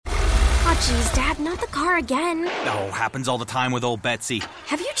Jeez, Dad, not the car again. Oh, happens all the time with old Betsy.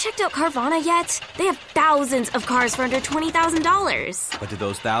 Have you checked out Carvana yet? They have thousands of cars for under $20,000. But do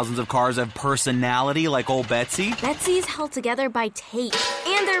those thousands of cars have personality like old Betsy? Betsy's held together by tape.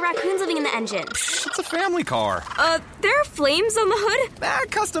 And there are raccoons living in the engine. It's a family car. There are flames on the hood?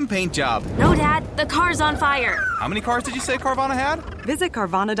 Custom paint job. No, Dad, the car's on fire. How many cars did you say Carvana had? Visit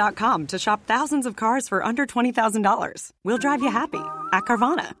Carvana.com to shop thousands of cars for under $20,000. We'll drive you happy at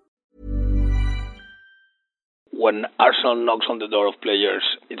Carvana. When Arsenal knocks on the door of players,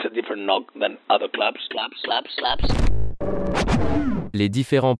 it's a different knock than other clubs. Les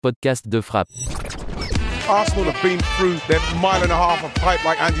différents podcasts de Frappe. Arsenal have been through their mile and a half of pipe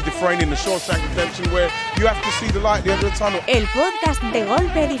like Andy Dufresne in the Shawshank Redemption, where you have to see the light at the end of the tunnel. El podcast de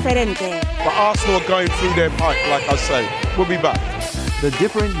Golpe Diferente. But Arsenal are going through their pipe, like I say. We'll be back. The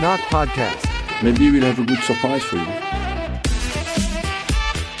Different Knock Podcast. Maybe we'll have a good surprise for you.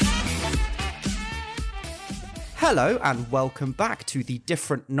 Hello and welcome back to the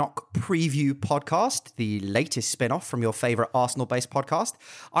Different Knock Preview Podcast, the latest spin-off from your favourite Arsenal-based podcast.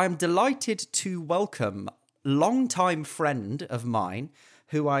 I am delighted to welcome longtime friend of mine,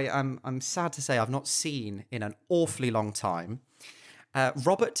 who I'm sad to say I've not seen in an awfully long time,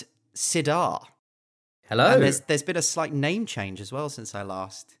 Robert Sidar. Hello. And there's been a slight name change as well since I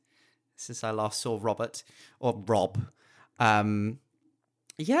last saw Robert or Rob.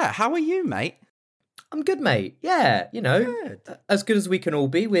 Yeah, how are you, mate? I'm good, mate. Yeah, good. As good as we can all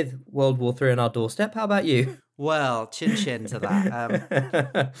be with World War III on our doorstep. How about you? Well, chin to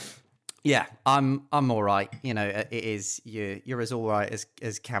that. Yeah, I'm all right. It is you're as all right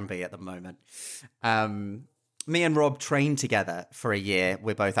as can be at the moment. Me and Rob trained together for a year.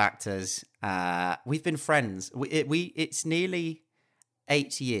 We're both actors. We've been friends. It's nearly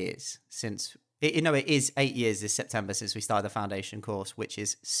 8 years since. It is 8 years this September since we started the foundation course, which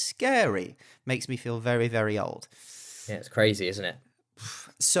is scary. Makes me feel very, very old. Yeah, it's crazy, isn't it?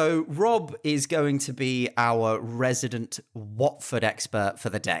 So Rob is going to be our resident Watford expert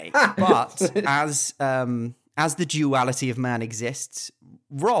for the day. But as the duality of man exists,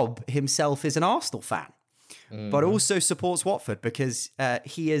 Rob himself is an Arsenal fan, but also supports Watford because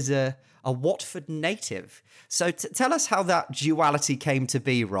he is a Watford native. So tell us how that duality came to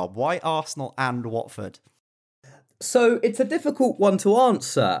be, Rob. Why Arsenal and Watford? So it's a difficult one to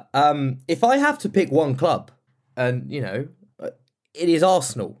answer. If I have to pick one club, and it is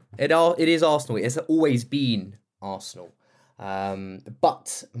Arsenal. It is Arsenal. It's always been Arsenal.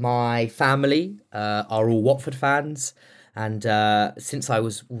 But my family are all Watford fans, and since I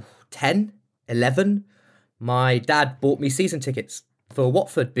was 10, 11, my dad bought me season tickets for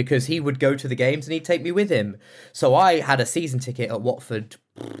Watford because he would go to the games and he'd take me with him. So I had a season ticket at Watford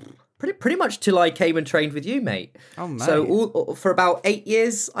pretty much till I came and trained with you, mate. Oh, mate. So for about 8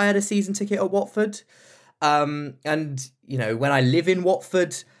 years, I had a season ticket at Watford. And, when I live in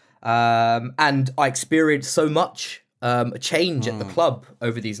Watford and I experienced so much change at the club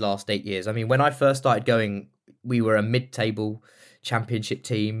over these last 8 years. I mean, when I first started going, we were a mid-table championship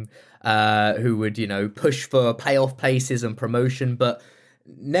team who would, push for playoff places and promotion, but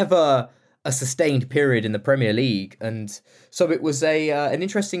never a sustained period in the Premier League. And so it was an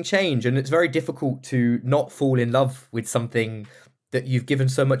interesting change, and it's very difficult to not fall in love with something that you've given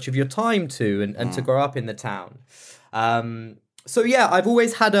so much of your time to and to grow up in the town. So yeah, I've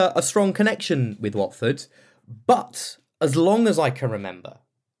always had a strong connection with Watford, but as long as I can remember,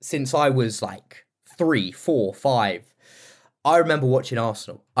 since I was like 3, 4, 5, I remember watching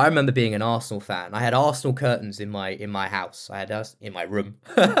Arsenal. I remember being an Arsenal fan. I had Arsenal curtains in my house. I had us in my room,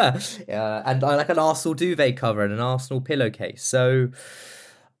 and I like an Arsenal duvet cover and an Arsenal pillowcase. So,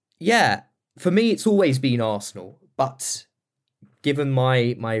 yeah, for me, it's always been Arsenal. But given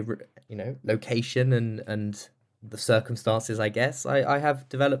my location and the circumstances, I guess I have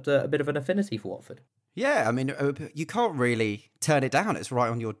developed a bit of an affinity for Watford. Yeah, I mean, you can't really turn it down. It's right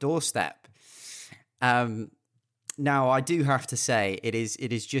on your doorstep. Now, I do have to say, it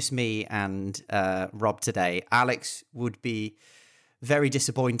is just me and Rob today. Alex would be very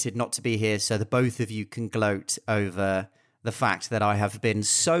disappointed not to be here, so the both of you can gloat over the fact that I have been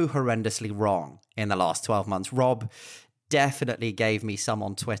so horrendously wrong in the last 12 months. Rob definitely gave me some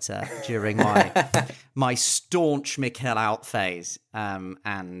on Twitter during my staunch Mikel out phase,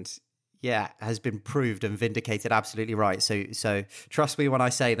 and yeah, has been proved and vindicated absolutely right. So trust me when I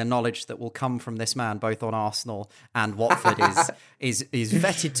say the knowledge that will come from this man, both on Arsenal and Watford, is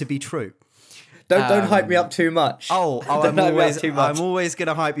vetted to be true. Don't hype me up too much. I'm always going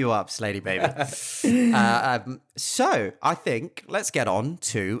to hype you up, Slady baby. So I think let's get on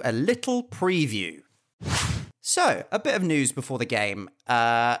to a little preview. So a bit of news before the game.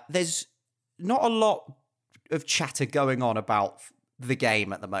 There's not a lot of chatter going on about the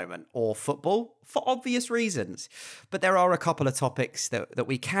game at the moment, or football, for obvious reasons. But there are a couple of topics that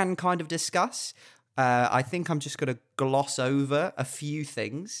we can kind of discuss. I think I'm just going to gloss over a few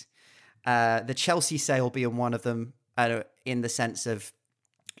things. The Chelsea sale being one of them, in the sense of,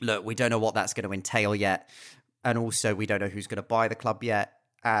 look, we don't know what that's going to entail yet. And also, we don't know who's going to buy the club yet.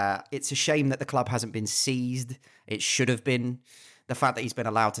 It's a shame that the club hasn't been seized. It should have been. The fact that he's been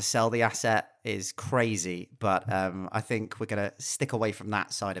allowed to sell the asset is crazy, but I think we're going to stick away from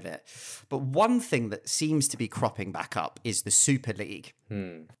that side of it. But one thing that seems to be cropping back up is the Super League.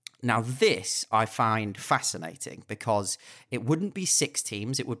 Now, this I find fascinating because it wouldn't be 6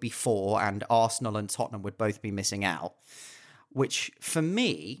 teams, it would be 4, and Arsenal and Tottenham would both be missing out, which for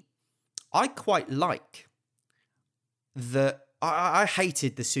me, I quite like. I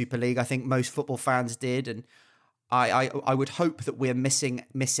hated the Super League. I think most football fans did, and I would hope that we're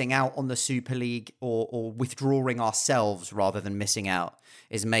missing out on the Super League or withdrawing ourselves rather than missing out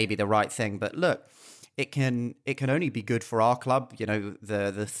is maybe the right thing. But look, it can only be good for our club. You know,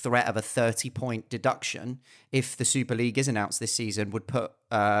 the threat of a 30-point deduction if the Super League is announced this season would put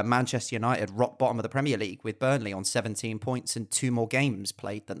Manchester United rock bottom of the Premier League with Burnley on 17 points and 2 more games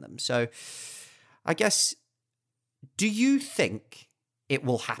played than them. So I guess, do you think it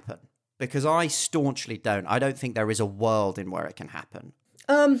will happen? Because I staunchly don't. I don't think there is a world in where it can happen.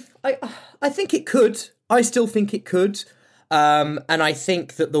 I think it could. I still think it could. And I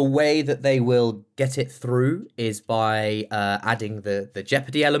think that the way that they will get it through is by adding the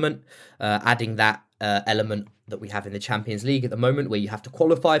jeopardy element, adding that element that we have in the Champions League at the moment, where you have to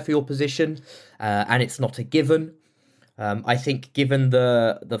qualify for your position, and it's not a given. I think given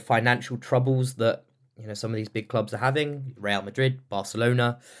the financial troubles that some of these big clubs are having, Real Madrid,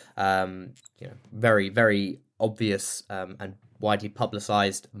 Barcelona, very, very obvious and widely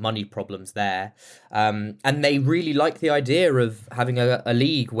publicized money problems there. And they really like the idea of having a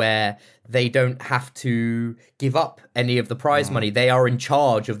league where they don't have to give up any of the prize money. They are in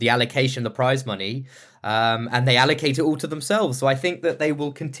charge of the allocation of the prize money, and they allocate it all to themselves. So I think that they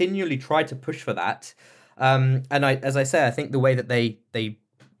will continually try to push for that. As I say, I think the way that they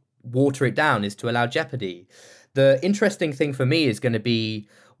water it down is to allow jeopardy. The interesting thing for me is going to be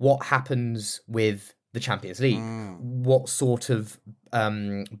what happens with the Champions League. What sort of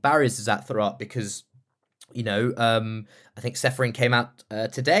barriers does that throw up? Because, I think Seferin came out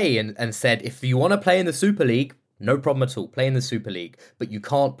today and said, if you want to play in the Super League, no problem at all, play in the Super League, but you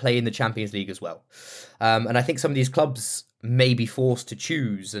can't play in the Champions League as well. And I think some of these clubs may be forced to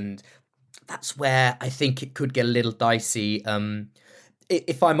choose, and that's where I think it could get a little dicey.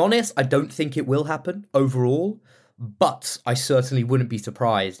 If I'm honest, I don't think it will happen overall, but I certainly wouldn't be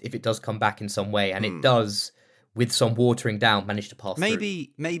surprised if it does come back in some way, and it does, with some watering down, manage to pass through.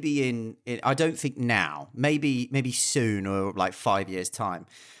 Maybe in I don't think now, maybe soon, or like 5 years' time.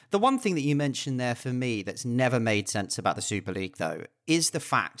 The one thing that you mentioned there for me that's never made sense about the Super League, though, is the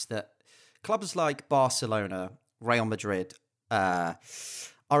fact that clubs like Barcelona, Real Madrid, are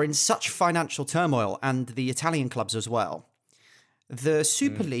in such financial turmoil, and the Italian clubs as well. The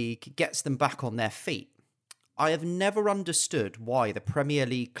Super League gets them back on their feet. I have never understood why the Premier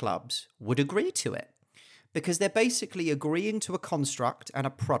League clubs would agree to it, because they're basically agreeing to a construct and a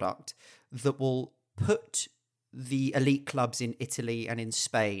product that will put the elite clubs in Italy and in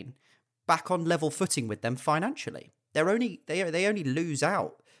Spain back on level footing with them financially. They only lose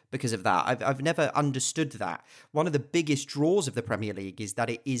out because of that. I've never understood that. One of the biggest draws of the Premier League is that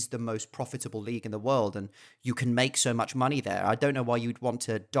it is the most profitable league in the world, and you can make so much money there. I don't know why you'd want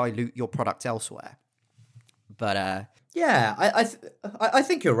to dilute your product elsewhere. But yeah, I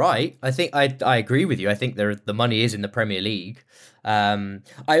think you're right. I think I agree with you. I think the money is in the Premier League. I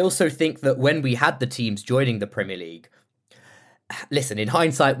also think that when we had the teams joining the Premier League, listen, in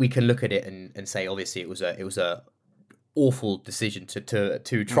hindsight, we can look at it and say, obviously, it was a awful decision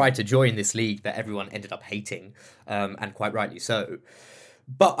to try to join this league that everyone ended up hating, and quite rightly so.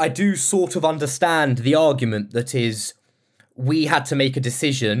 But I do sort of understand the argument that is, we had to make a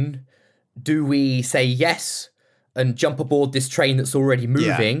decision. Do we say yes and jump aboard this train that's already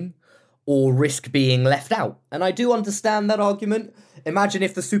moving, or risk being left out? And I do understand that argument. Imagine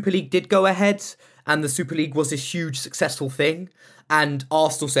if the Super League did go ahead and the Super League was this huge successful thing, and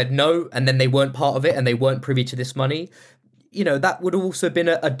Arsenal said no, and then they weren't part of it and they weren't privy to this money. That would also have been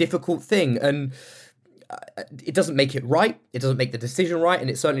a difficult thing. And it doesn't make it right. It doesn't make the decision right. And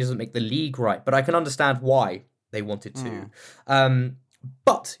it certainly doesn't make the league right. But I can understand why they wanted to.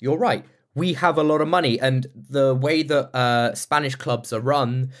 But you're right. We have a lot of money. And the way that Spanish clubs are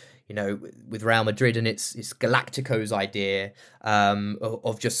run, with Real Madrid, and it's Galactico's idea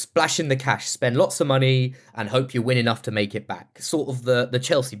of just splashing the cash, spend lots of money, and hope you win enough to make it back. Sort of the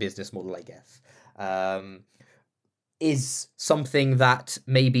Chelsea business model, I guess, is something that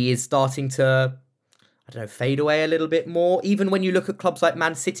maybe is starting to, I don't know, fade away a little bit more. Even when you look at clubs like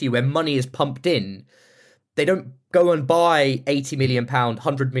Man City, where money is pumped in, they don't go and buy £80 million,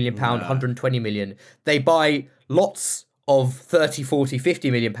 £100 million, £120 million. They buy lots of 30, 40,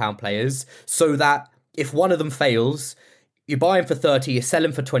 50 million pound players, so that if one of them fails, you buy him for 30, you sell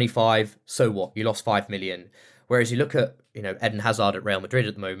him for 25, so what? You lost 5 million. Whereas you look at, Eden Hazard at Real Madrid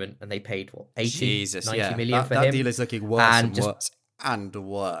at the moment, and they paid, 80, 90 million for him. That deal is looking worse and worse and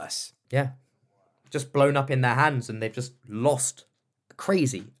worse. Yeah. Just blown up in their hands, and they've just lost a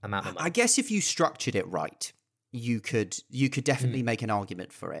crazy amount of money. I guess if you structured it right, you could definitely make an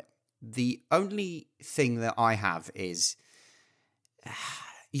argument for it. The only thing that I have is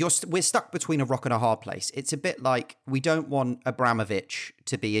we're stuck between a rock and a hard place. It's a bit like we don't want Abramovich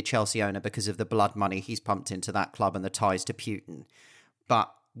to be a Chelsea owner because of the blood money he's pumped into that club and the ties to Putin.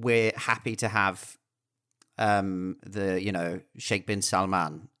 But we're happy to have Sheikh bin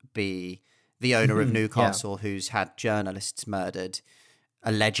Salman be the owner of Newcastle, who's had journalists murdered.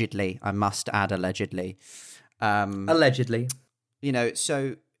 Allegedly, I must add, allegedly. Allegedly.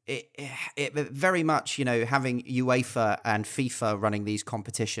 So... It very much, having UEFA and FIFA running these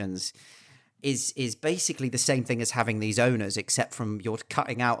competitions is basically the same thing as having these owners, except from you're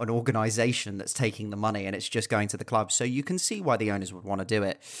cutting out an organization that's taking the money and it's just going to the club. So you can see why the owners would want to do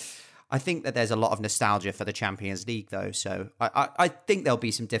it. I think that there's a lot of nostalgia for the Champions League, though. So I think there'll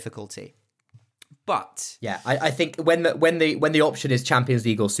be some difficulty. But yeah, I think when the option is Champions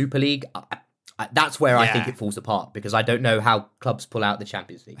League or Super League, that's where I think it falls apart, because I don't know how clubs pull out the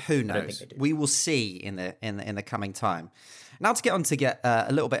Champions League. Who knows? We will see in the coming time. Now to get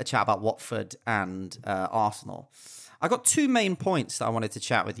a little bit of chat about Watford and Arsenal. I got two main points that I wanted to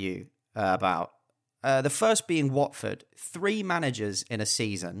chat with you about. The first being Watford, 3 managers in a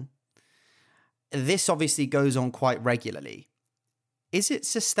season. This obviously goes on quite regularly. Is it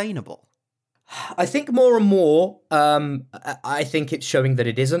sustainable? I think more and more. I think it's showing that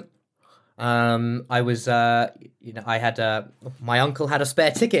it isn't. I was, I had my uncle had a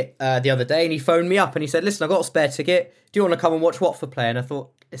spare ticket the other day, and he phoned me up and he said, "Listen, I got a spare ticket. Do you want to come and watch Watford play?" And I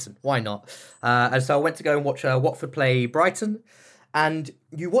thought, listen, why not? And so I went to go and watch Watford play Brighton, and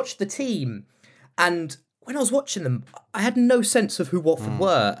you watch the team, and when I was watching them, I had no sense of who Watford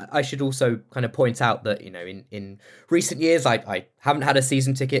were. I should also kind of point out that, in recent years, I haven't had a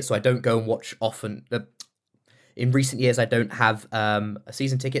season ticket, so I don't go and watch often. In recent years, I don't have a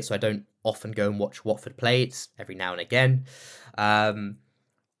season ticket, so I don't often go and watch Watford play. It's every now and again. And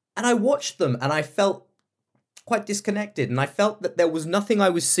I watched them, and I felt quite disconnected, and I felt that there was nothing I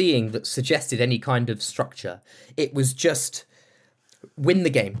was seeing that suggested any kind of structure. It was just win the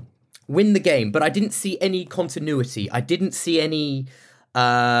game. But I didn't see any continuity. I didn't see any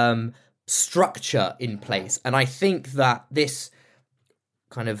structure in place. And I think that this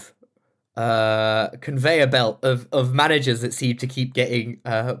kind of conveyor belt of managers that seem to keep getting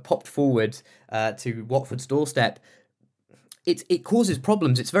popped forward to Watford's doorstep, it causes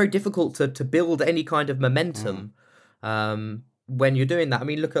problems. It's very difficult to build any kind of momentum when you're doing that. I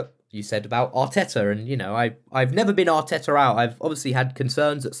mean, look at, you said about Arteta, and I've never been Arteta out. I've obviously had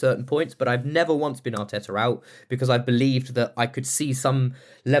concerns at certain points, but I've never once been Arteta out, because I believed that I could see some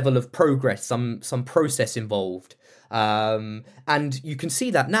level of progress, some process involved. And you can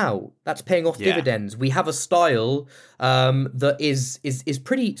see that now. That's paying off dividends. We have a style that is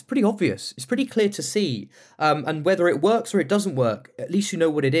pretty obvious. It's pretty clear to see. And whether it works or it doesn't work, at least you know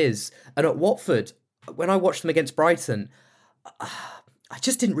what it is. And at Watford, when I watched them against Brighton, I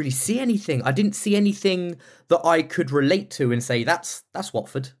just didn't really see anything. I didn't see anything that I could relate to and say, that's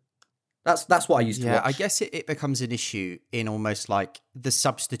Watford. That's what I used to watch. Yeah, I guess it becomes an issue in almost like the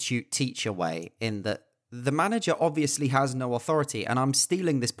substitute teacher way, in that the manager obviously has no authority. And I'm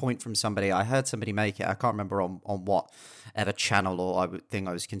stealing this point from somebody. I heard somebody make it. I can't remember on whatever channel or thing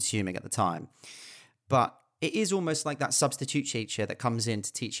I was consuming at the time. But it is almost like that substitute teacher that comes in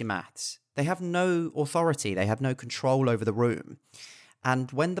to teach you maths. They have no authority. They have no control over the room.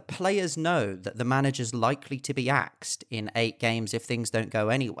 And when the players know that the manager's likely to be axed in 8 games if things don't go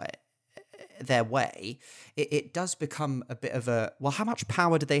anywhere their way, it does become a bit of a, well, how much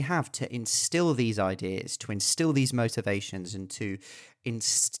power do they have to instill these ideas, to instill these motivations, and to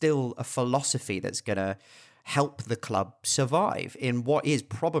instill a philosophy that's going to help the club survive in what is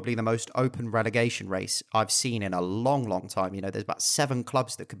probably the most open relegation race I've seen in a long, long time. There's about 7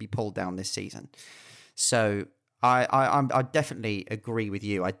 clubs that could be pulled down this season. So I definitely agree with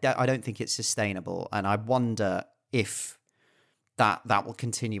you. I don't think it's sustainable, and I wonder if that will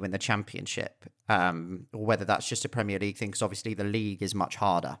continue in the Championship, or whether that's just a Premier League thing, because obviously the league is much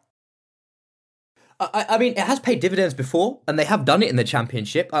harder. I mean, it has paid dividends before, and they have done it in the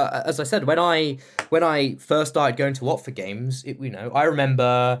Championship. As I said, when I first started going to Watford games, I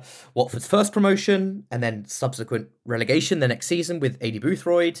remember Watford's first promotion and then subsequent relegation the next season with Aidy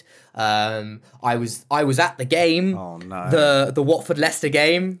Boothroyd. I was at the game. Oh no, the Watford Leicester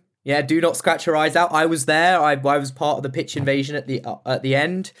game. Yeah, do not scratch your eyes out. I was there. I was part of the pitch invasion at the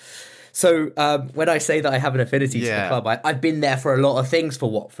end. So when I say that I have an affinity to the club, I've been there for a lot of things for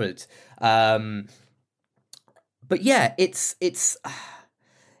Watford. But yeah, it's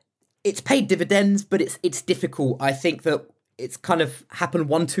paid dividends, but it's difficult. I think that it's kind of happened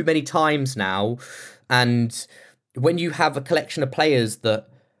one too many times now, and when you have a collection of players that,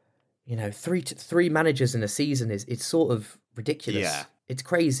 three managers in a season it's sort of ridiculous. Yeah, it's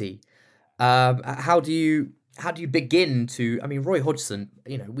crazy. How do you begin to? I mean, Roy Hodgson.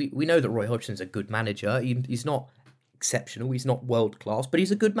 We know that Roy Hodgson's a good manager. He's not exceptional. He's not world class, but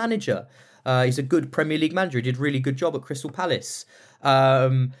he's a good manager. He's a good Premier League manager. He did a really good job at Crystal Palace.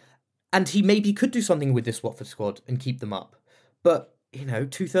 And he maybe could do something with this Watford squad and keep them up. But,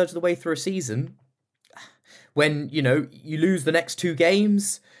 2/3 of the way through a season, when, you lose the next 2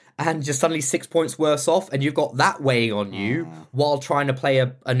 games and you're suddenly 6 points worse off and you've got that weighing on you while trying to play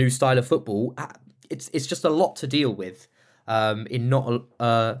a new style of football, it's just a lot to deal with. It's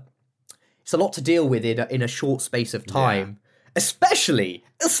a lot to deal with in a short space of time. Especially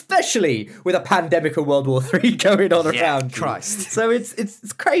with a pandemic of World War III going on around. Christ. So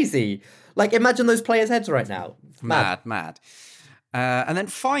it's crazy. Like, imagine those players' heads right now. Mad. And then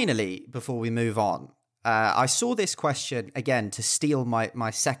finally, before we move on, I saw this question, again, to steal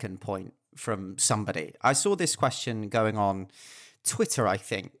my second point from somebody. I saw this question going on Twitter, I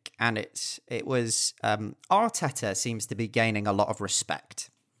think, and it was Arteta seems to be gaining a lot of respect.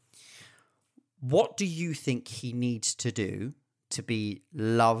 What do you think he needs to do to be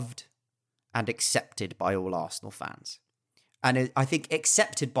loved and accepted by all Arsenal fans? And I think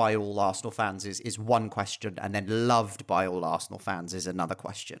accepted by all Arsenal fans is one question, and then loved by all Arsenal fans is another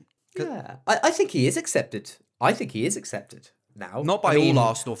question. Yeah, I think he is accepted. I think he is accepted now. Not by all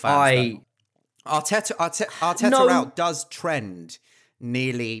Arsenal fans. Arteta out does trend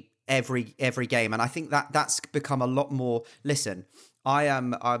nearly every game, and I think that's become a lot more. Listen,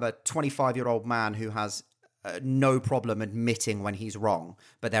 I'm a 25-year-old man who has no problem admitting when he's wrong,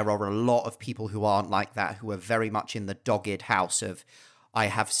 but there are a lot of people who aren't like that, who are very much in the dogged house of, I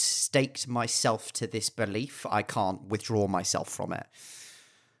have staked myself to this belief, I can't withdraw myself from it.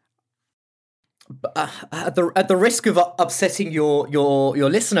 At the risk of upsetting your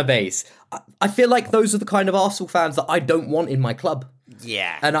listener base, I feel like those are the kind of Arsenal fans that I don't want in my club.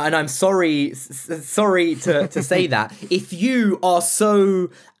 Yeah, and I'm sorry to say that. If you are so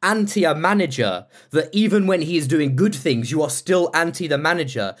anti a manager that even when he is doing good things, you are still anti the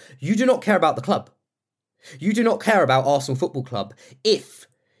manager, you do not care about the club. You do not care about Arsenal Football Club. If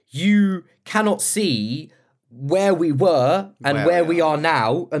you cannot see where we were and where we are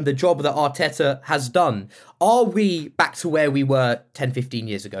now and the job that Arteta has done, are we back to where we were 10, 15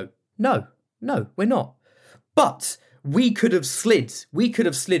 years ago? No, we're not. But we could have slid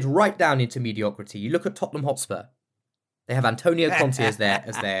right down into mediocrity. You look at Tottenham Hotspur. They have Antonio Conte as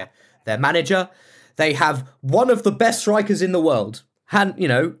their manager. They have one of the best strikers in the world.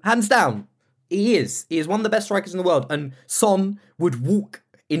 Hands down. He is one of the best strikers in the world. And Son would walk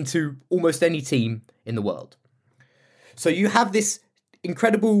into almost any team in the world. So you have this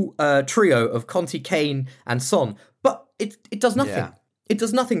incredible trio of Conte, Kane and Son. But it does nothing. Yeah. It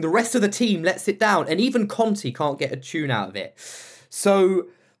does nothing. The rest of the team lets it down. And even Conte can't get a tune out of it. So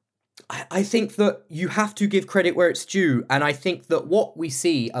I think that you have to give credit where it's due. And I think that what we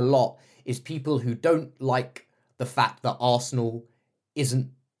see a lot is people who don't like the fact that Arsenal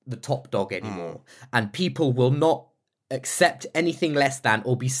isn't the top dog anymore. And people will not accept anything less than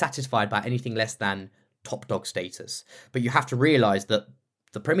or be satisfied by anything less than top dog status. But you have to realise that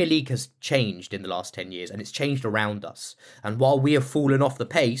the Premier League has changed in the last 10 years and it's changed around us. And while we have fallen off the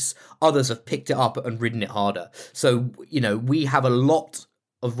pace, others have picked it up and ridden it harder. So, we have a lot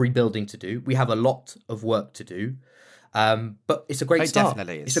of rebuilding to do. We have a lot of work to do. But it's a great start.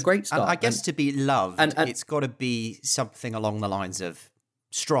 Definitely is. It's a great start. And I guess to be loved, it's got to be something along the lines of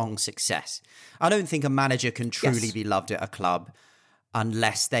strong success. I don't think a manager can truly be loved at a club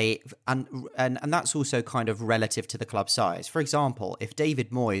unless they and that's also kind of relative to the club size. For example, if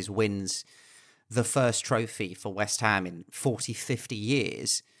David Moyes wins the first trophy for West Ham in 40, 50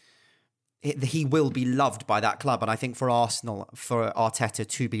 years, he will be loved by that club. And I think for Arsenal, for Arteta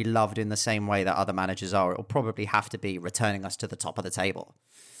to be loved in the same way that other managers are, it'll probably have to be returning us to the top of the table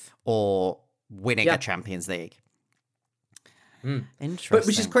or winning a Champions League. Interesting. But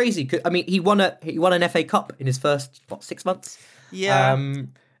which is crazy. I mean, he won an FA Cup in his first 6 months. Yeah.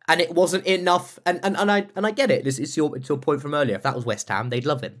 And it wasn't enough. And I get it. It's your point from earlier. If that was West Ham, they'd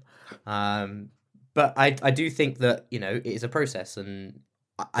love him. But I do think that, it is a process, and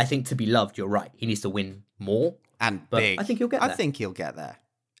I think to be loved, you're right. He needs to win more and but big. I think he'll get there. I think he'll get there.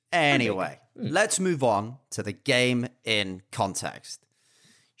 Anyway, let's move on to the game in context.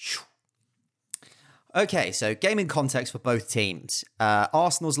 Okay, so game in context for both teams.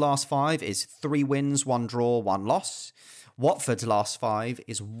 Arsenal's last 5 is 3 wins, 1 draw, 1 loss. Watford's last 5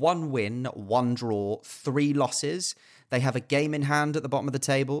 is 1 win, 1 draw, 3 losses. They have a game in hand at the bottom of the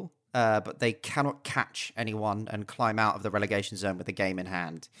table, but they cannot catch anyone and climb out of the relegation zone with a game in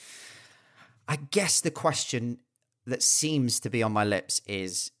hand. I guess the question that seems to be on my lips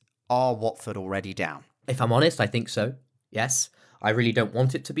is, are Watford already down? If I'm honest, I think so. Yes. I really don't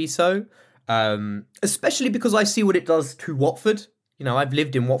want it to be so. Especially because I see what it does to Watford. I've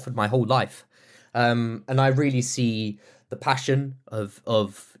lived in Watford my whole life. And I really see the passion of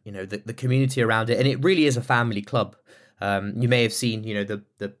the community around it. And it really is a family club. You may have seen,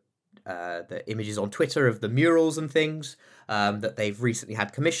 the images on Twitter of the murals and things that they've recently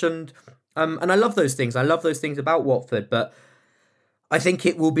had commissioned. And I love those things. I love those things about Watford, but I think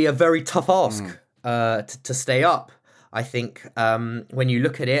it will be a very tough ask to stay up. I think when you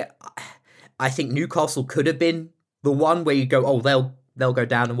look at it, I think Newcastle could have been the one where you go, oh, they'll go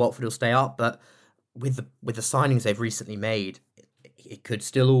down and Watford will stay up. But with the signings they've recently made, it could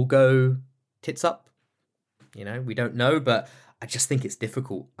still all go tits up. We don't know, but I just think it's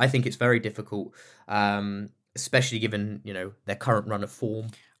difficult. I think it's very difficult, especially given, their current run of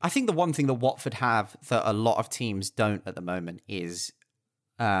form. I think the one thing that Watford have that a lot of teams don't at the moment is,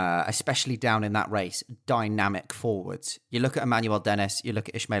 especially down in that race, dynamic forwards. You look at Emmanuel Dennis, you look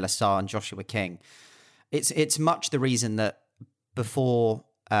at Ismail Assar and Joshua King. It's much the reason that before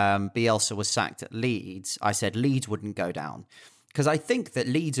Bielsa was sacked at Leeds, I said Leeds wouldn't go down. Because I think that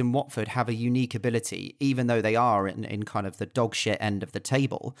Leeds and Watford have a unique ability, even though they are in kind of the dog shit end of the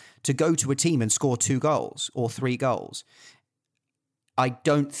table, to go to a team and score 2 goals or 3 goals. I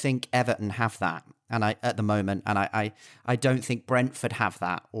don't think Everton have that, and at the moment, and I don't think Brentford have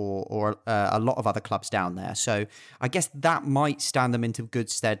that, or a lot of other clubs down there. So I guess that might stand them into good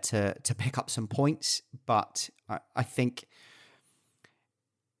stead to pick up some points, but I think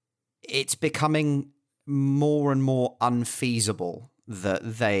it's becoming more and more unfeasible that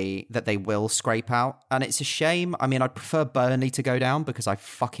they will scrape out, and it's a shame. I mean, I'd prefer Burnley to go down because I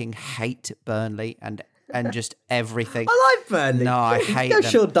fucking hate Burnley and just everything. I like Burnley. No, I hate them.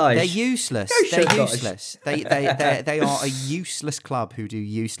 Sean Dyche. They're useless. They're useless. They are a useless club who do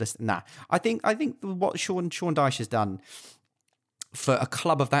useless. Nah, I think what Sean Dyche has done for a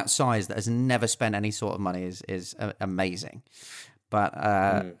club of that size that has never spent any sort of money is amazing. But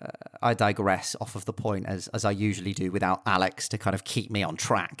I digress off of the point as I usually do without Alex to kind of keep me on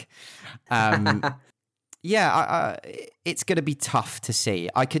track. Yeah, it's going to be tough to see.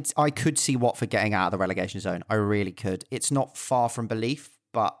 I could see Watford getting out of the relegation zone. I really could. It's not far from belief,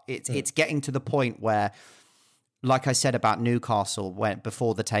 but it's getting to the point where, like I said about Newcastle,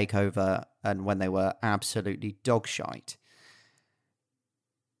 before the takeover and when they were absolutely dog shite.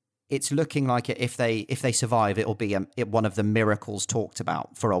 It's looking like if they survive, it'll be one of the miracles talked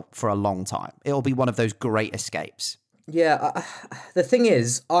about for a long time. It'll be one of those great escapes. Yeah, the thing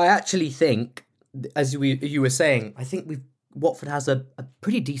is, I actually think, as you were saying, I think Watford has a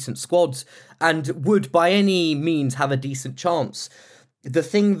pretty decent squad and would by any means have a decent chance. The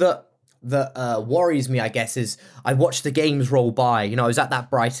thing that worries me, I guess, is I watched the games roll by. I was at that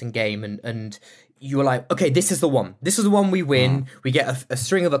Brighton game and you were like, okay, this is the one. This is the one we win. We get a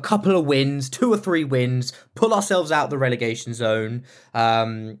string of a couple of wins, 2 or 3 wins, pull ourselves out of the relegation zone.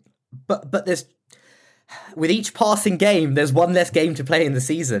 But there's, with each passing game, there's one less game to play in the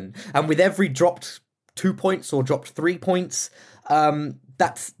season. And with every dropped 2 points or dropped 3 points,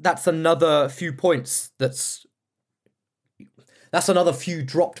 that's another few points. That's another few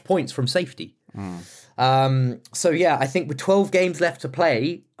dropped points from safety. So yeah, I think with 12 games left to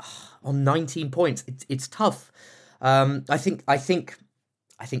play, on 19 points, it's tough. I think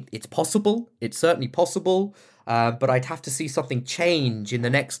it's possible. It's certainly possible. But I'd have to see something change in the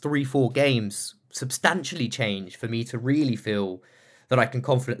next 3-4 games, substantially change, for me to really feel that I can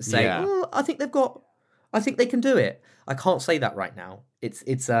confidently say, I think they can do it. I can't say that right now.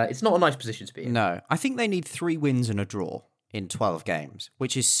 It's not a nice position to be in. No, I think they need 3 wins and a draw in 12 games,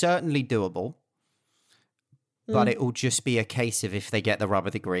 which is certainly doable. But it will just be a case of if they get the rub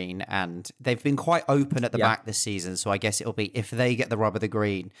of the green, and they've been quite open at the back this season. So I guess it'll be if they get the rub of the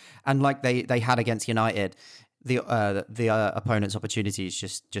green, and like they had against United, the opponent's opportunities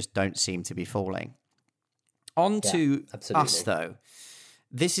just don't seem to be falling. On to us though.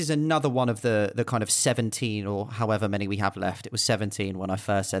 This is another one of the kind of 17 or however many we have left. It was 17 when I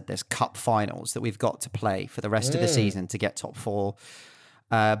first said this, cup finals that we've got to play for the rest of the season to get top four.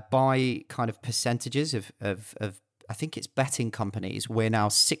 By kind of percentages of I think it's betting companies, we're now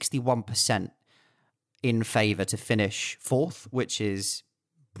 61% in favour to finish fourth, which is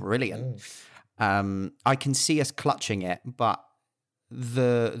brilliant. I can see us clutching it, but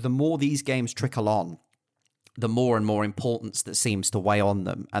the more these games trickle on, the more and more importance that seems to weigh on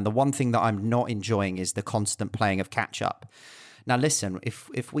them. And the one thing that I'm not enjoying is the constant playing of catch up. Now, listen,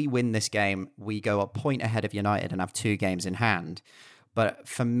 if we win this game, we go a point ahead of United and have 2 games in hand. But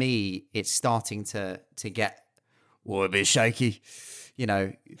for me, it's starting to get a bit shaky,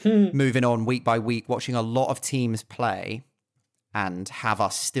 moving on week by week, watching a lot of teams play and have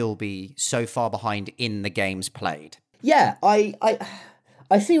us still be so far behind in the games played. Yeah, I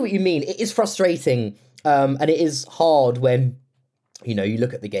see what you mean. It is frustrating, and it is hard when, you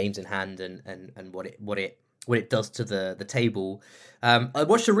look at the games in hand and what it does to the table. I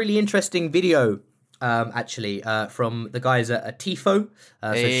watched a really interesting video from the guys at Tifo.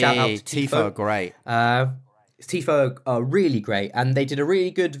 So shout out to Tifo. Tifo, great. Tifo are really great, and they did a really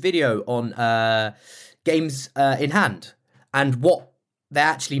good video on games in hand and what they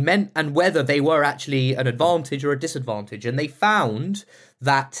actually meant and whether they were actually an advantage or a disadvantage. And they found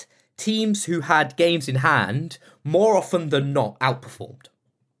that teams who had games in hand more often than not outperformed.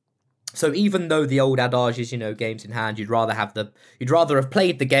 So even though the old adage is, games in hand, you'd rather have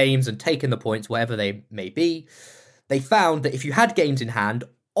played the games and taken the points, whatever they may be. They found that if you had games in hand,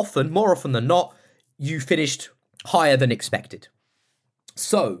 more often than not, you finished higher than expected.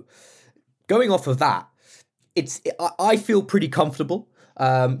 So going off of that, I feel pretty comfortable,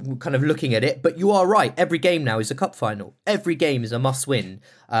 kind of looking at it. But you are right. Every game now is a cup final. Every game is a must win.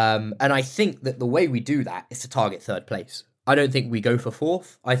 And I think that the way we do that is to target third place. I don't think we go for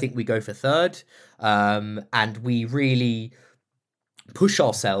fourth. I think we go for third. And we really push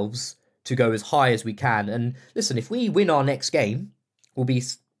ourselves to go as high as we can. And listen, if we win our next game, we'll be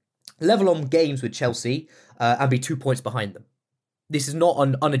level on games with Chelsea and be 2 points behind them. This is not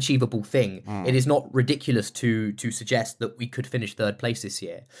an unachievable thing. It is not ridiculous to suggest that we could finish third place this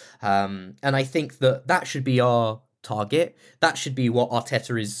year. And I think that should be our target. That should be what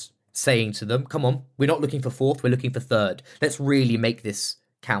Arteta is saying to them. Come on, we're not looking for fourth, we're looking for third. Let's really make this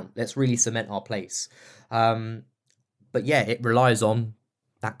count. Let's really cement our place. But yeah, it relies on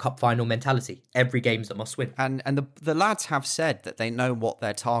that cup final mentality. Every game's a must win. And the lads have said that they know what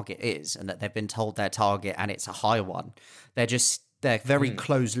their target is and that they've been told their target and it's a high one. They're very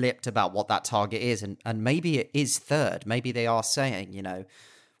close-lipped about what that target is, and maybe it is third. Maybe they are saying,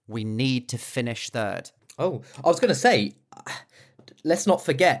 we need to finish third. Oh, I was going to say, let's not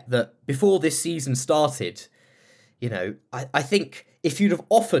forget that before this season started, I think if you'd have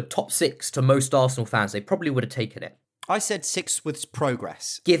offered top 6 to most Arsenal fans, they probably would have taken it. I said 6 was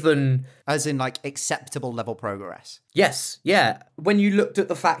progress. Given... As in, acceptable level progress. Yes, yeah. When you looked at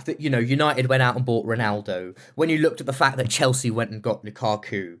the fact that, United went out and bought Ronaldo, when you looked at the fact that Chelsea went and got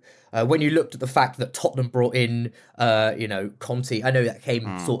Lukaku, when you looked at the fact that Tottenham brought in, Conte, I know that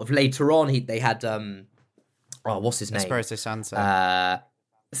came sort of later on. They had, what's his name? Espirito Santo.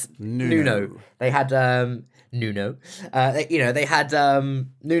 Nuno. They had Nuno. They had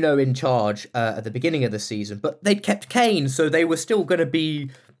Nuno in charge at the beginning of the season, but they'd kept Kane, so they were still going to be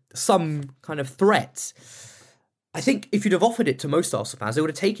some kind of threat. I think if you'd have offered it to most Arsenal fans, they would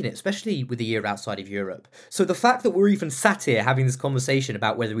have taken it, especially with a year outside of Europe. So the fact that we're even sat here having this conversation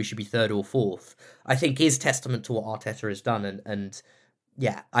about whether we should be third or fourth, I think is testament to what Arteta has done. And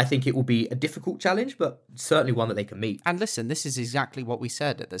yeah, I think it will be a difficult challenge, but certainly one that they can meet. And listen, this is exactly what we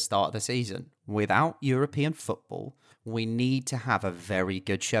said at the start of the season. Without European football, we need to have a very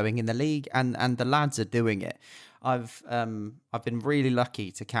good showing in the league, and the lads are doing it. I've been really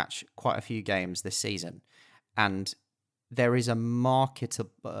lucky to catch quite a few games this season, and there is a marked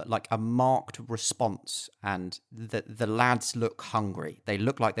response, and the lads look hungry. They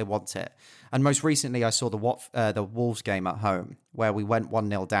look like they want it. And most recently, I saw the Wolves game at home where we went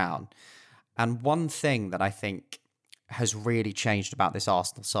 1-0 down. And one thing that I think has really changed about this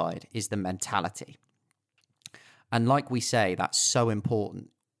Arsenal side is the mentality. And like we say, that's so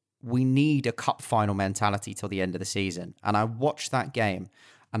important. We need a cup final mentality till the end of the season. And I watched that game,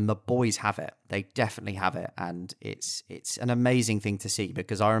 And the boys have it. They definitely have it. And it's an amazing thing to see,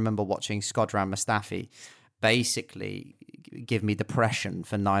 because I remember watching Shkodran Mustafi basically give me depression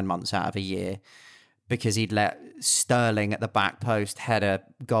for 9 months out of a year, because he'd let Sterling at the back post head a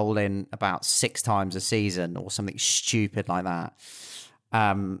goal in about 6 times a season or something stupid like that.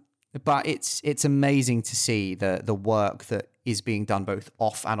 But it's amazing to see the work that is being done both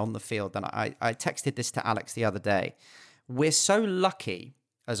off and on the field. And I texted this to Alex the other day. We're so lucky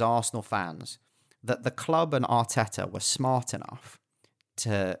as Arsenal fans that the club and Arteta were smart enough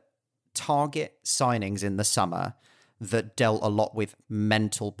to target signings in the summer that dealt a lot with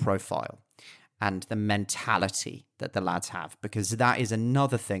mental profile and the mentality that the lads have, because that is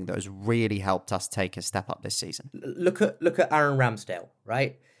another thing that has really helped us take a step up this season. Look at Aaron Ramsdale,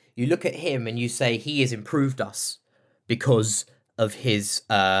 right? You look at him and you say he has improved us because of his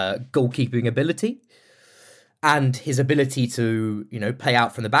goalkeeping ability and his ability to, play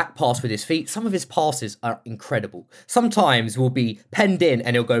out from the back, pass with his feet. Some of his passes are incredible. Sometimes we'll be penned in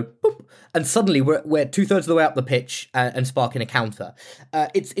and he'll go boop, and suddenly we're 2/3 of the way up the pitch and sparking a counter.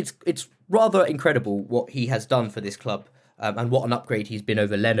 It's rather incredible what he has done for this club. And what an upgrade he's been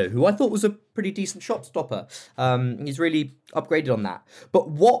over Leno, who I thought was a pretty decent shot stopper. He's really upgraded on that. But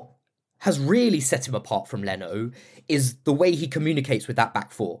what has really set him apart from Leno is the way he communicates with that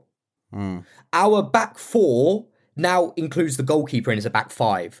back four. Our back four now includes the goalkeeper and is a back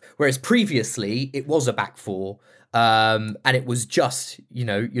five, whereas previously it was a back four, and it was just,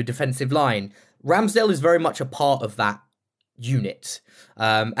 your defensive line. Ramsdale is very much a part of that unit,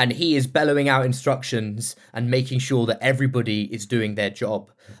 and he is bellowing out instructions and making sure that everybody is doing their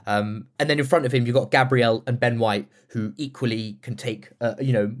job. And then in front of him, you've got Gabriel and Ben White, who equally can take,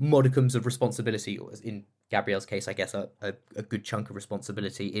 modicums of responsibility, or in Gabriel's case, I guess, a good chunk of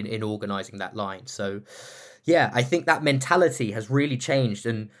responsibility in organising that line. So, yeah, I think that mentality has really changed.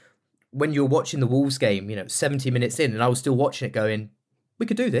 And when you're watching the Wolves game, 70 minutes in, and I was still watching it going, we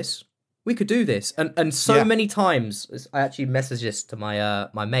could do this. We could do this. And so many times, I actually messaged this to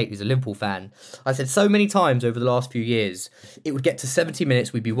my mate who's a Liverpool fan. I said so many times over the last few years, it would get to 70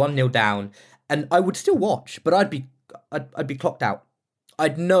 minutes, we'd be 1-0 down, and I would still watch, but I'd be clocked out.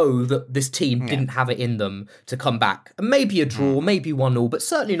 I'd know that this team didn't have it in them to come back. And maybe a draw, maybe 1-0, but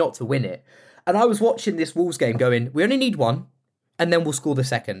certainly not to win it. And I was watching this Wolves game going, we only need one, and then we'll score the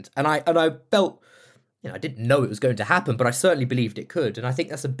second. And I felt, I didn't know it was going to happen, but I certainly believed it could. And I think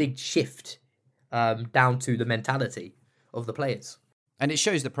that's a big shift down to the mentality of the players. And it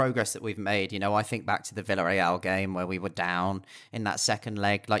shows the progress that we've made. I think back to the Villarreal game where we were down in that second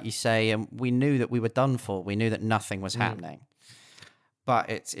leg, like you say, and we knew that we were done for. We knew that nothing was happening.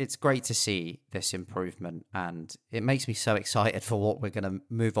 But it's great to see this improvement, and it makes me so excited for what we're going to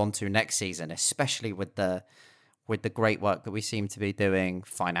move on to next season, especially with the great work that we seem to be doing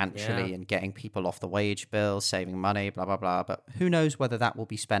financially and getting people off the wage bill, saving money, blah, blah, blah. But who knows whether that will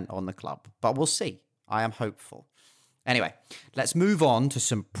be spent on the club. But we'll see. I am hopeful. Anyway, let's move on to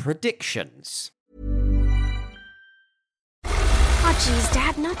some predictions. Oh, geez,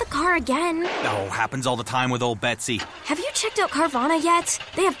 Dad, not the car again. Oh, happens all the time with old Betsy. Have you checked out Carvana yet?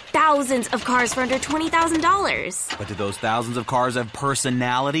 They have thousands of cars for under $20,000. But do those thousands of cars have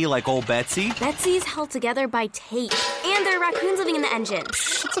personality like old Betsy? Betsy's held together by tape. And there are raccoons living in the engine.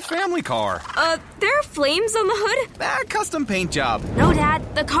 It's a family car. There are flames on the hood? Custom paint job. No,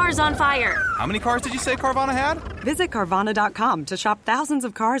 Dad, the car's on fire. How many cars did you say Carvana had? Visit Carvana.com to shop thousands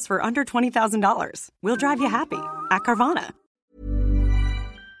of cars for under $20,000. We'll drive you happy at Carvana.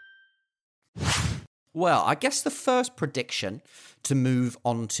 Well, I guess the first prediction to move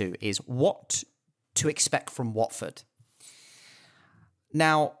on to is what to expect from Watford.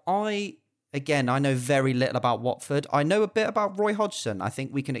 Now, I know very little about Watford. I know a bit about Roy Hodgson. I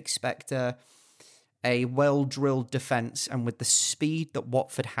think we can expect a well-drilled defence, and with the speed that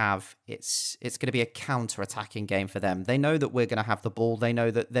Watford have, it's going to be a counter-attacking game for them. They know that we're going to have the ball. They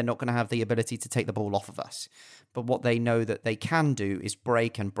know that they're not going to have the ability to take the ball off of us. But what they know that they can do is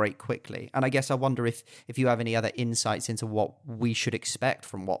break quickly. And I guess I wonder if you have any other insights into what we should expect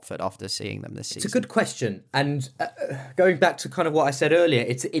from Watford after seeing them this season. It's a good question. And going back to kind of what I said earlier,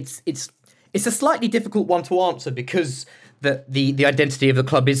 it's a slightly difficult one to answer because the identity of the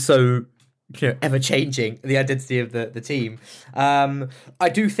club is so ever changing, the identity of the team. I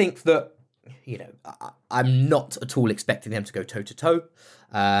do think that I'm not at all expecting them to go toe to toe,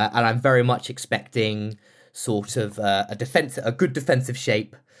 and I'm very much expecting sort of a good defensive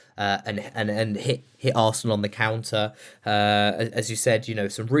shape, and hit Arsenal on the counter. As you said,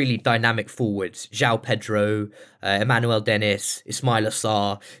 some really dynamic forwards: João Pedro, Emmanuel Dennis, Ismail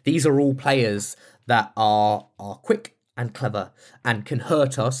Assar. These are all players that are quick and clever and can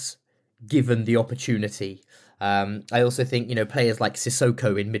hurt us given the opportunity. I also think, players like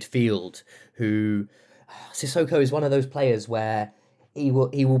Sissoko in midfield, Sissoko is one of those players where he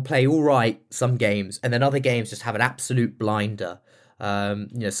will play all right some games, and then other games just have an absolute blinder. Some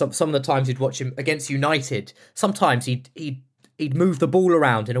of the times you'd watch him against United, sometimes he'd move the ball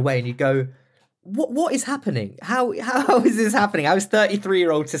around in a way, and you'd go, What is happening? How is this happening? How is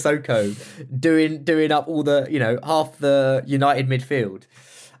 33-year-old Sissoko doing up all the half the United midfield?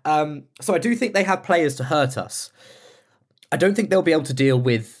 So I do think they have players to hurt us. I don't think they'll be able to deal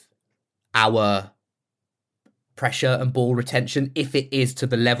with our pressure and ball retention if it is to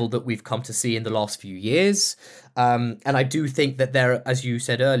the level that we've come to see in the last few years. And I do think that there, as you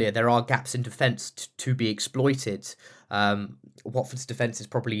said earlier, there are gaps in defence to be exploited. Watford's defence is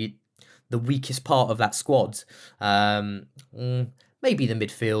probably the weakest part of that squad. Maybe the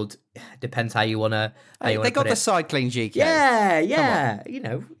midfield, depends how you want to. They got the cycling GK. Yeah.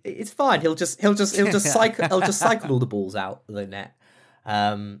 It's fine. He'll just cycle. He'll just cycle all the balls out of the net.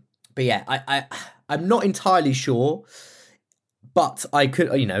 But yeah, I'm not entirely sure. But I could,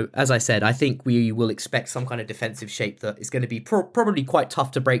 as I said, I think we will expect some kind of defensive shape that is going to be probably quite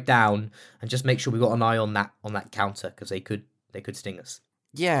tough to break down, and just make sure we've got an eye on that counter, because they could sting us.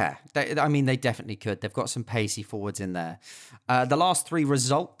 Yeah, they definitely could. They've got some pacey forwards in there. The last three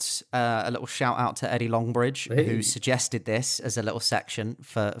results, a little shout out to Eddie Longbridge, who suggested this as a little section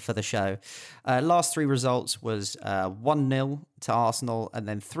for the show. Last three results was 1-0 to Arsenal, and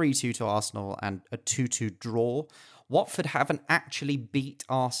then 3-2 to Arsenal, and a 2-2 draw. Watford haven't actually beat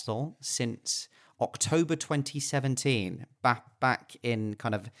Arsenal since October 2017, back in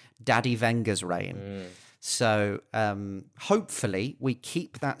kind of Daddy Wenger's reign. So hopefully we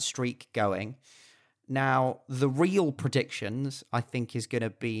keep that streak going. Now, the real predictions, I think, is going to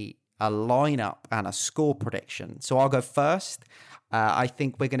be a lineup and a score prediction. So I'll go first. I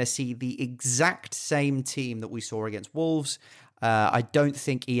think we're going to see the exact same team that we saw against Wolves. I don't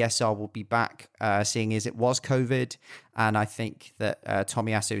think ESR will be back, seeing as it was COVID. And I think that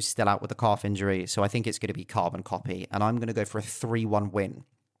Tomiyasu is still out with a calf injury. So I think it's going to be carbon copy. And I'm going to go for a 3-1 win.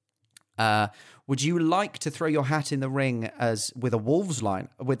 Would you like to throw your hat in the ring with a Wolves line?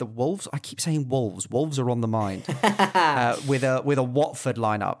 With the Wolves? I keep saying Wolves. Wolves are on the mind. With a Watford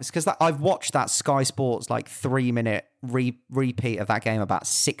lineup. It's because I've watched that Sky Sports 3-minute repeat of that game about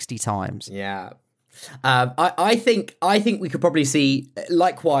 60 times. Yeah. I think we could probably see,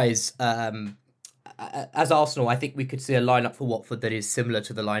 likewise, as Arsenal, I think we could see a lineup for Watford that is similar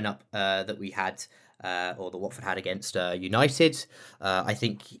to the lineup that we had, or the Watford had against United. I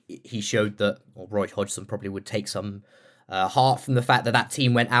think he showed that, or Roy Hodgson probably would take some heart from the fact that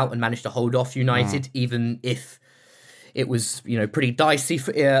team went out and managed to hold off United, even if it was pretty dicey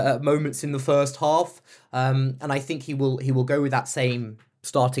at moments in the first half. And I think he will go with that same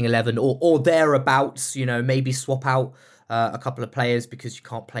starting 11 or thereabouts. Maybe swap out a couple of players, because you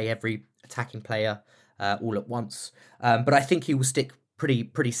can't play every attacking player all at once. But I think he will stick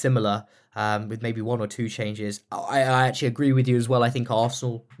pretty similar, with maybe one or two changes. I actually agree with you as well. I think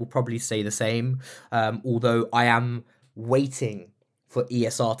Arsenal will probably stay the same, although I am waiting for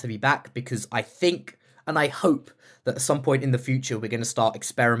ESR to be back, because I think and I hope that at some point in the future we're going to start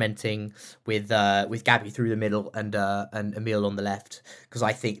experimenting with Gabby through the middle and Emile on the left, because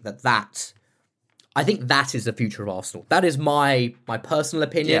I think that is the future of Arsenal. That is my personal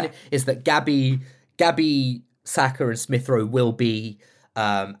opinion. Is that Gabby, Saka, and Smith Rowe will be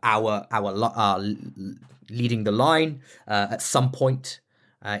our leading the line at some point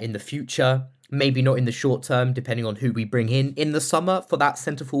in the future. Maybe not in the short term, depending on who we bring in the summer for that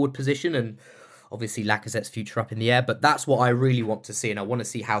centre forward position, and obviously Lacazette's future up in the air. But that's what I really want to see, and I want to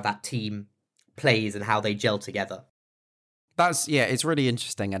see how that team plays and how they gel together. It's really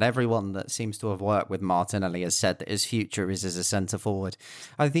interesting, and everyone that seems to have worked with Martinelli has said that his future is as a centre forward.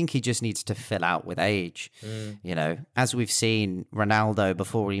 I think he just needs to fill out with age. As we've seen Ronaldo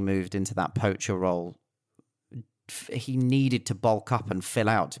before he moved into that poacher role, he needed to bulk up and fill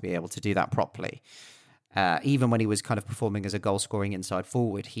out to be able to do that properly. Even when he was kind of performing as a goal-scoring inside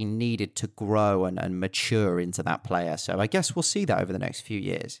forward, he needed to grow and mature into that player. So I guess we'll see that over the next few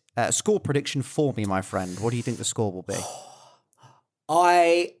years. Score prediction for me, my friend. What do you think the score will be?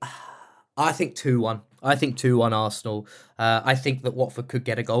 I think 2-1. I think 2-1 Arsenal. I think that Watford could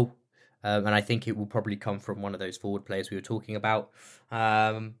get a goal. And I think it will probably come from one of those forward players we were talking about.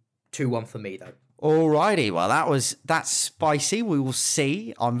 2-1 for me, though. Alrighty, well, that's spicy. We will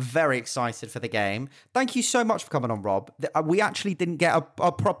see. I'm very excited for the game. Thank you so much for coming on, Rob. We actually didn't get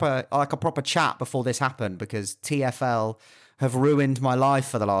a proper chat before this happened because TFL have ruined my life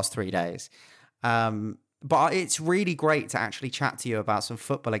for the last 3 days. But it's really great to actually chat to you about some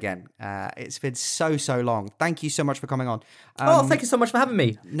football again. It's been so long. Thank you so much for coming on. Thank you so much for having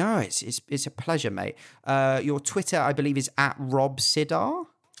me. No, it's a pleasure, mate. Your Twitter, I believe, is @RobSidar.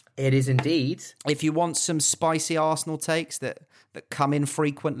 It is indeed. If you want some spicy Arsenal takes that come in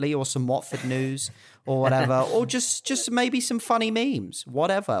frequently, or some Watford news or whatever, or just maybe some funny memes,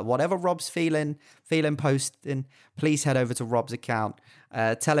 whatever Rob's feeling posting, please head over to Rob's account.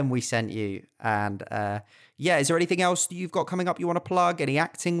 Tell him we sent you. And is there anything else you've got coming up you want to plug? Any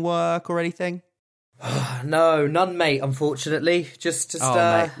acting work or anything? No, none, mate. Unfortunately, just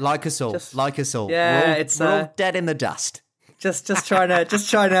mate, like us all. Yeah, we're all dead in the dust. Just trying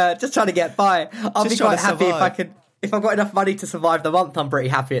to get by. I'll be quite happy if I've got enough money to survive the month. I'm pretty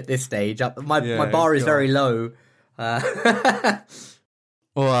happy at this stage. My bar is very low.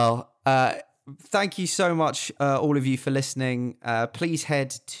 Well, thank you so much, all of you, for listening. Please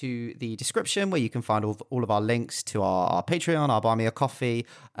head to the description where you can find all of our links to our Patreon, our Buy Me a Coffee.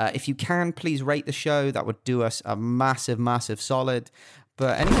 If you can, please rate the show. That would do us a massive solid.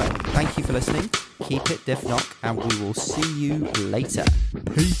 But anyway, thank you for listening. Keep it Diff Knock, and we will see you later.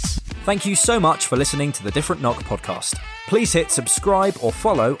 Peace. Thank you so much for listening to the Different Knock podcast. Please hit subscribe or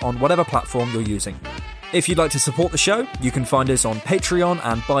follow on whatever platform you're using. If you'd like to support the show, you can find us on Patreon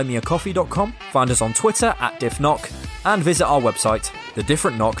and buymeacoffee.com, find us on Twitter @DiffKnock, and visit our website,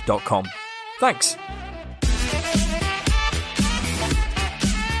 thedifferentknock.com. Thanks.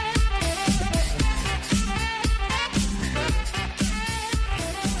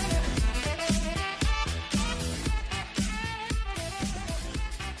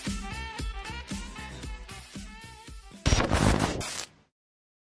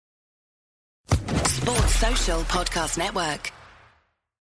 Social Podcast Network.